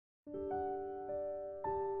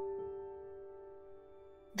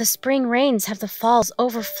The spring rains have the falls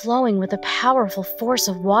overflowing with a powerful force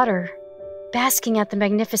of water. Basking at the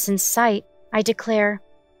magnificent sight, I declare,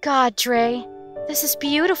 "God, Dre, this is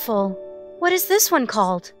beautiful. What is this one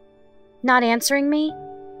called?" Not answering me,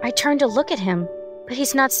 I turn to look at him, but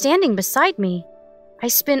he's not standing beside me. I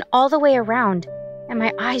spin all the way around, and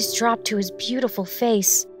my eyes drop to his beautiful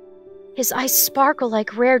face. His eyes sparkle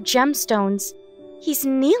like rare gemstones. He's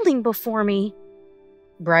kneeling before me.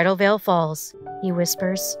 "Bridal veil falls," he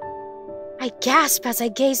whispers. I gasp as I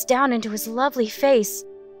gaze down into his lovely face.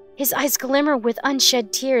 His eyes glimmer with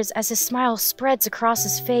unshed tears as his smile spreads across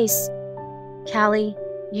his face. "Callie,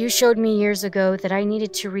 you showed me years ago that I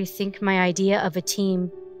needed to rethink my idea of a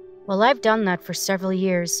team. Well, I've done that for several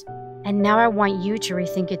years, and now I want you to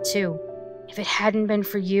rethink it too. If it hadn't been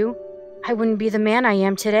for you, I wouldn't be the man I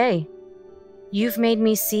am today. You've made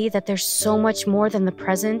me see that there's so much more than the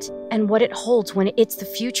present and what it holds when it's the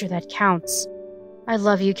future that counts. I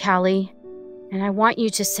love you, Callie, and I want you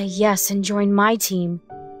to say yes and join my team.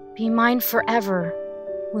 Be mine forever.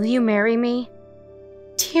 Will you marry me?"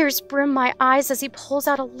 Tears brim my eyes as he pulls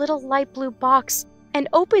out a little light blue box and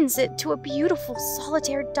opens it to a beautiful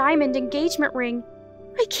solitaire diamond engagement ring.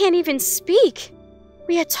 I can't even speak.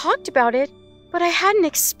 We had talked about it, but I hadn't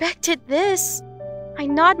expected this. I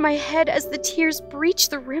nod my head as the tears breach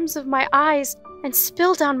the rims of my eyes and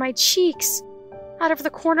spill down my cheeks. Out of the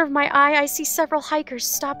corner of my eye, I see several hikers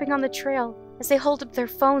stopping on the trail as they hold up their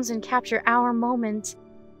phones and capture our moment.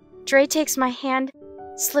 Dre takes my hand,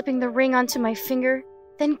 slipping the ring onto my finger,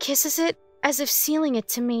 then kisses it as if sealing it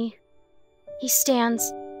to me. He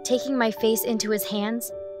stands, taking my face into his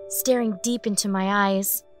hands, staring deep into my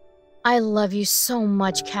eyes. "I love you so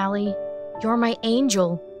much, Callie. You're my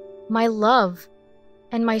angel, my love,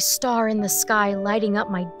 and my star in the sky lighting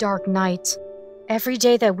up my dark night. Every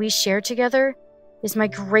day that we share together is my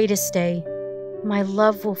greatest day. My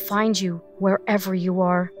love will find you wherever you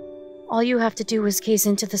are. All you have to do is gaze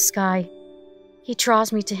into the sky." He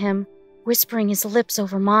draws me to him, whispering his lips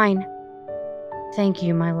over mine. "Thank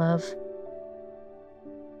you, my love."